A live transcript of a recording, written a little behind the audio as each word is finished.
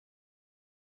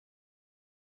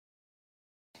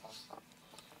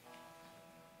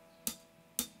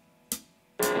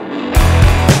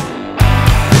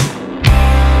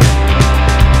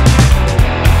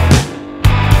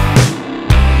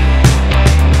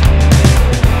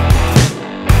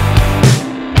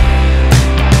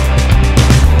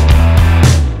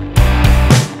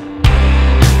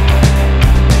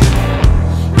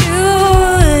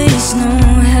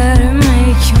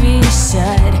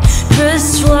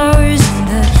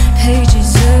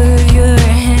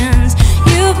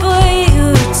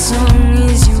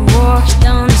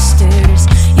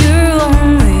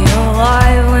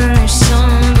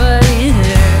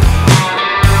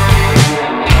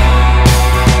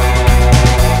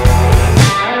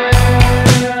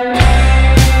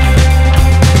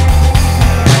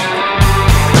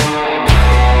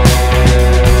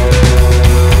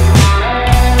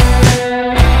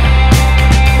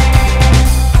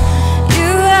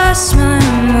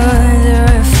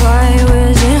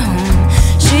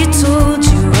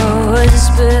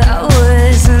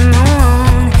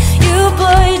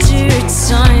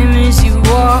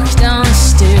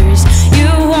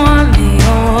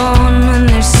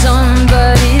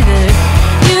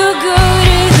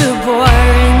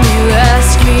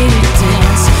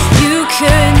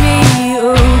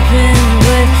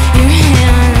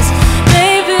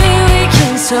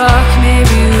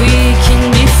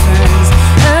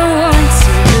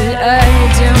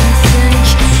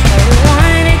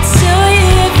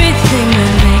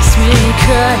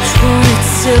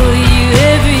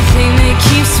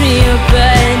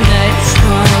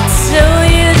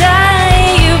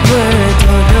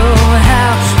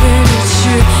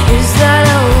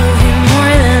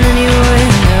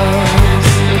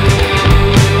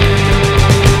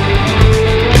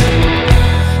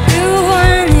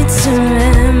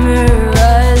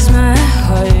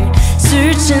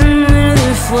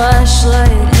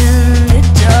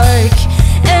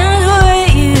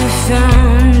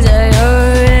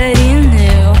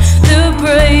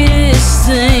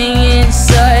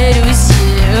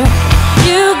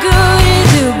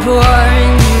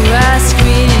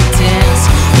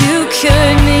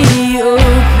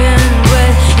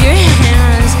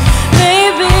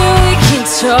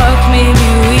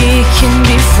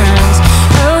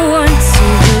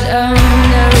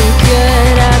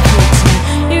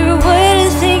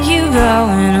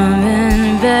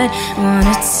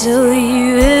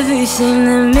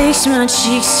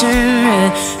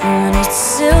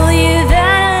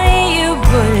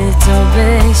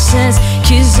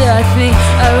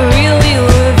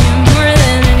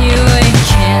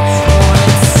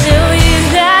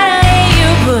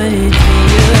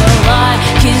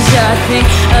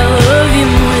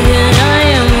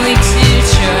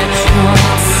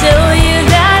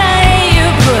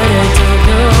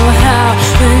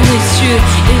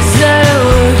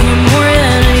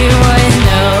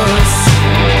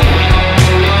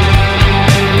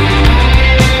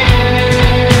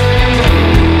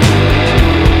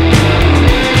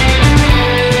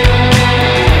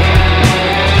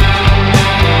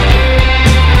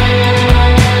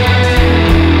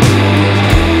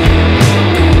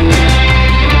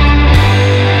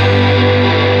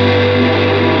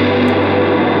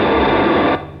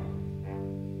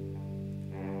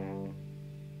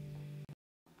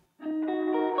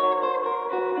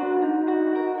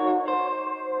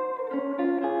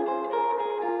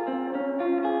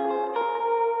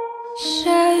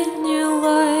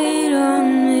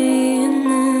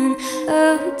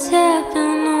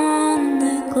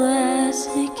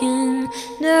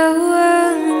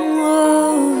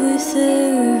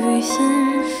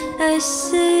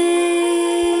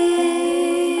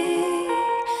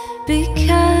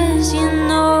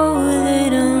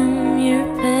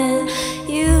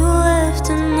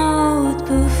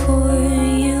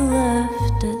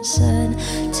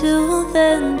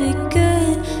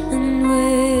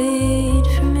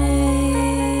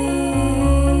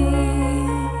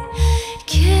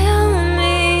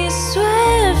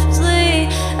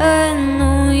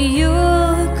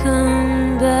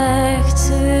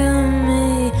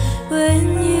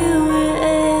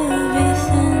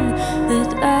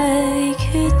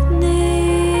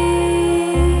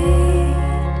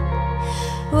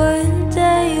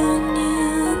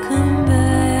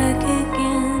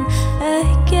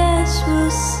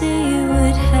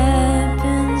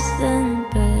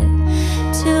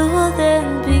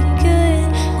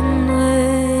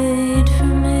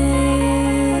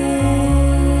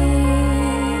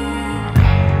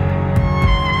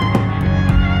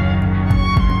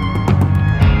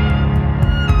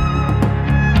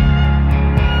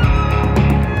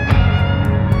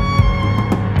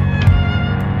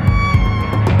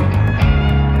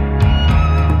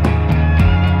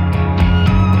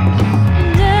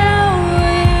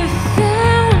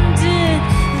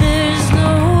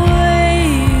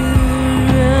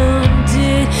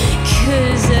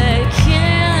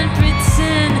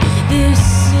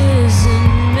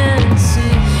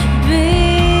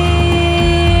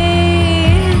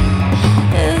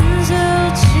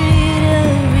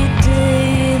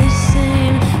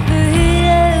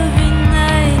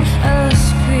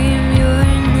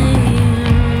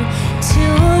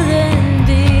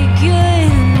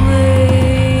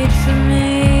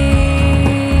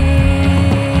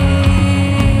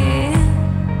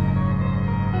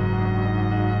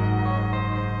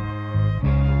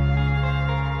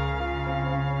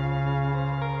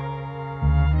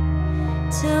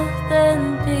Till then,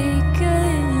 be good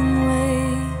and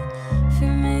wait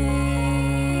for me.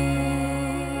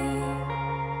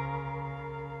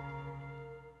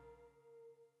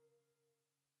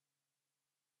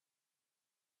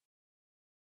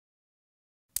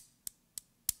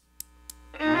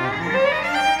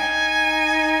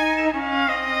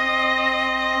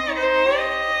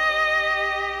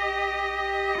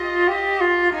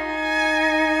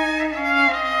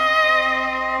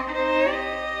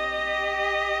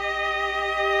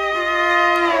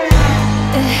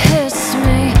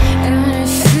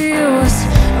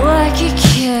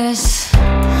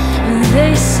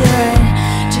 They said,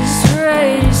 just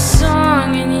write a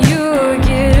song and you'll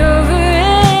get over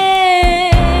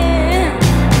it.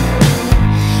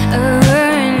 I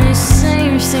learned the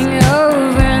same thing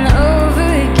over and over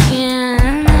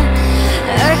again.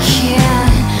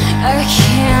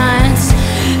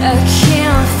 I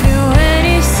can't feel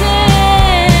anything.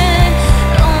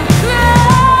 Don't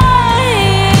cry.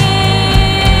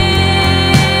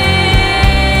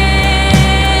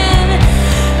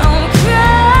 Don't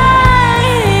cry.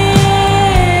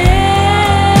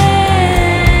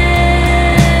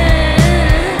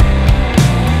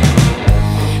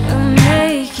 I'll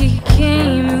make a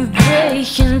game of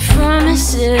breaking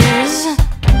promises.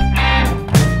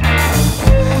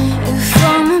 If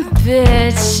I'm a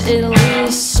bitch, at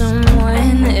least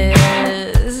someone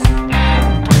is.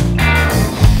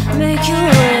 Make a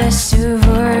list of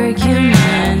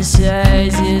arguments I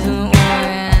didn't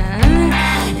win.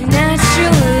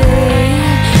 Naturally,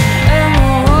 I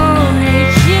won't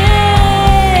again.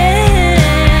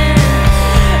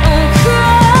 Don't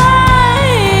cry.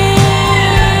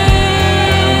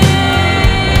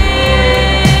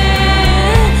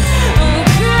 Don't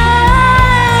cry.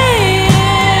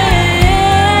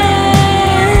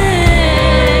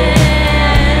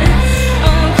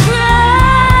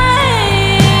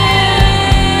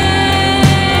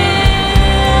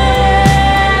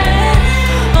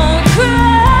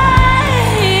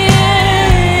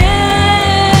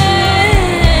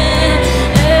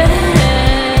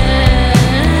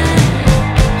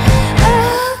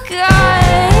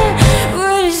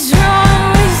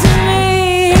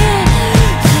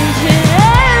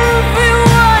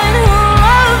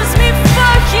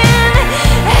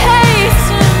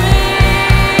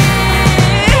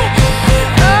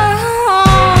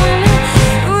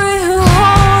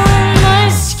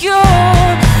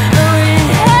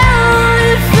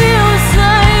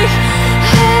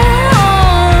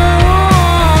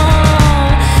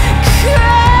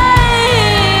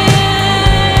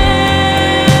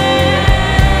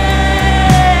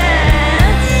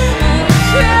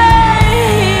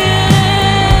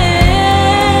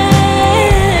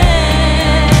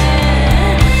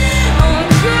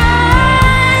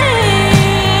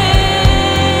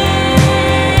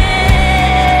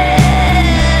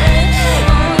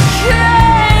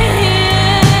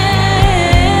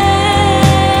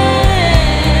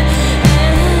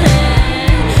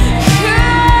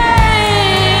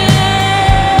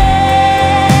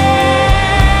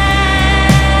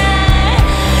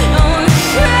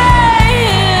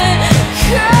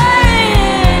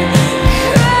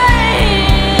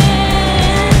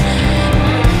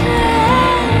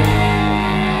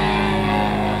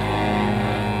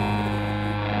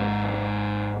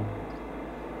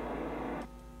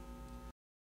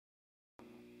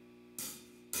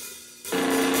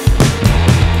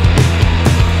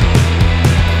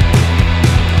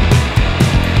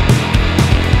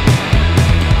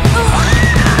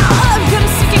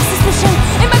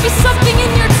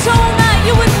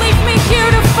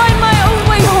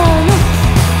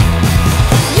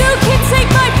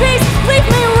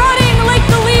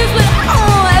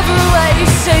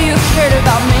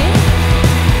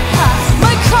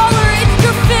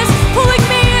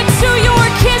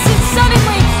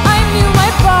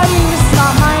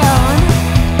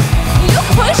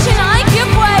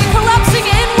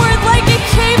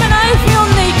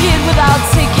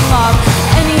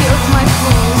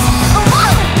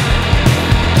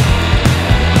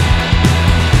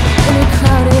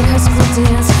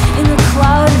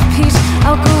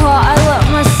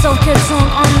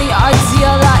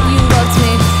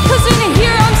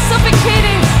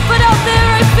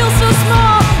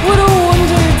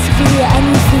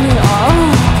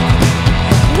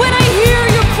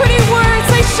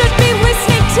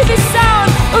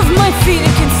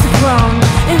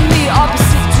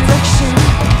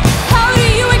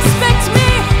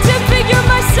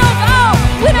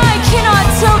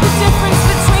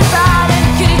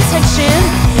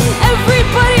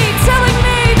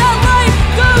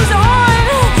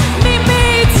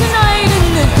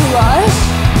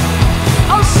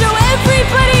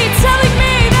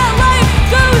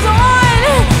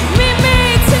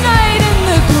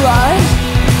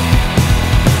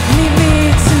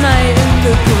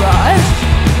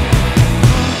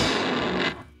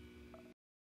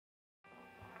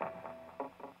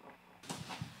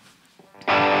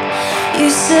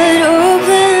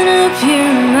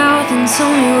 tell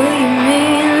me what you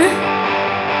mean.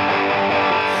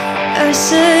 I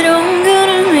said I'm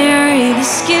gonna marry the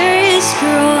scariest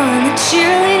girl on the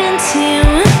cheerleading team.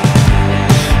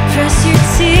 Press your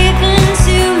teeth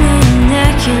into my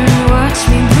neck and watch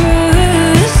me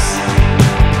bruise.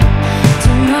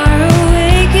 Tomorrow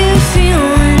wake up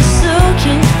feeling so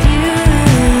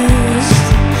confused.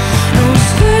 I'm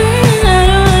squirting out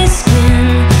of my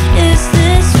skin. Is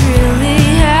this really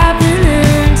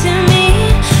happening to me?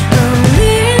 I'm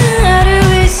learning how to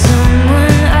be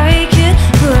someone I could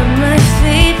put my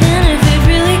faith in if it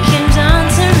really came down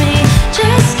to me.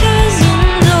 Just 'cause you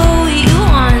know what you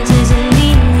want doesn't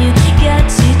mean you get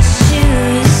to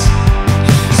choose.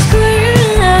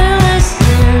 Squirting out of my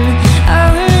skin,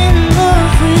 I'm in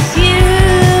love with you.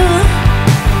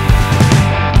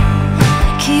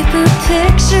 Keep a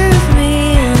picture of me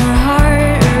and a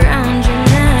heart around your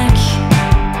neck.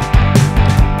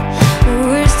 The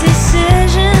worst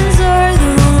decisions are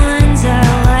the ones I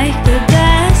like the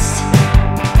best.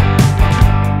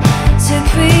 Took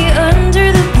me under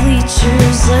the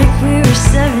bleachers like we were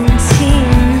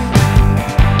 17.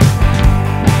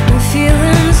 The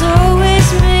feelings always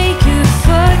make a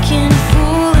fucking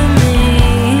fool of me.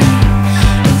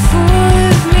 A fool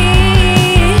of me.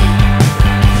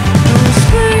 I'm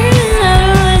squirting out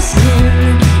of my skin.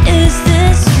 Is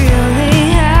this really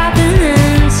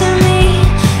happening to me?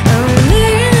 I'm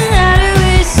learning how to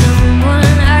be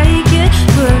someone I could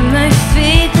put my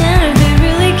faith in if it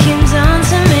really came down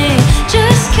to me.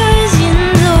 Just 'cause you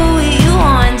know what you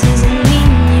want doesn't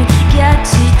mean you get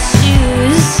to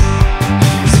choose.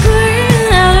 Squirting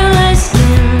out of my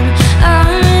skin,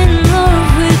 I'm in love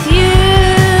with you.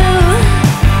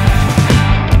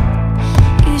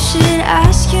 You should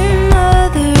ask your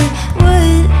mother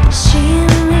what she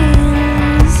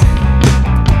means.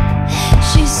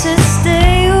 She said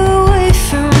stay away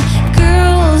from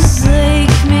girls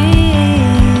like me.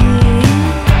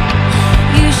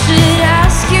 You should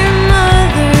ask your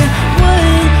mother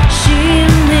what she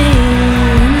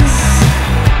means.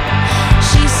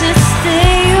 She said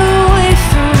stay away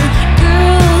from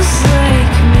girls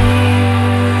like me.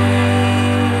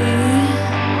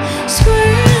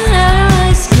 Squirting out of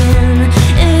my skin.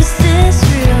 Is this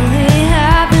really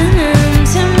happening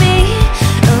to me?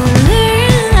 I'm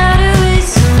learning how to be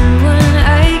someone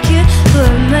I could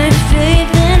put my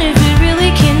faith in if it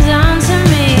really came down to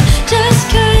me. Just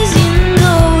 'cause you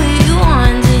know what you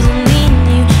want doesn't mean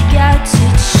you get to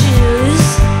choose.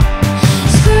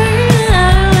 Squirting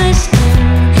out of my skin,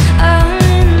 I'm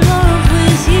in love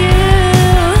with you.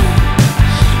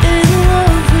 In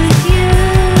love with you.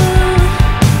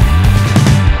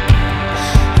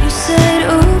 You said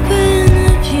open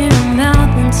up your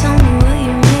mouth and tell me what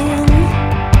you mean.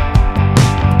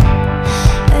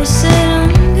 I said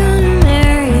I'm gonna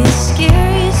marry the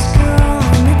scariest girl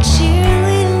on the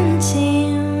cheerleading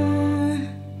team.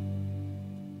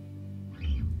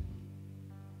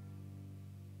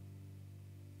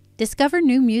 Discover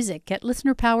new music at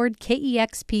listener-powered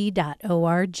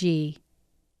KEXP.org.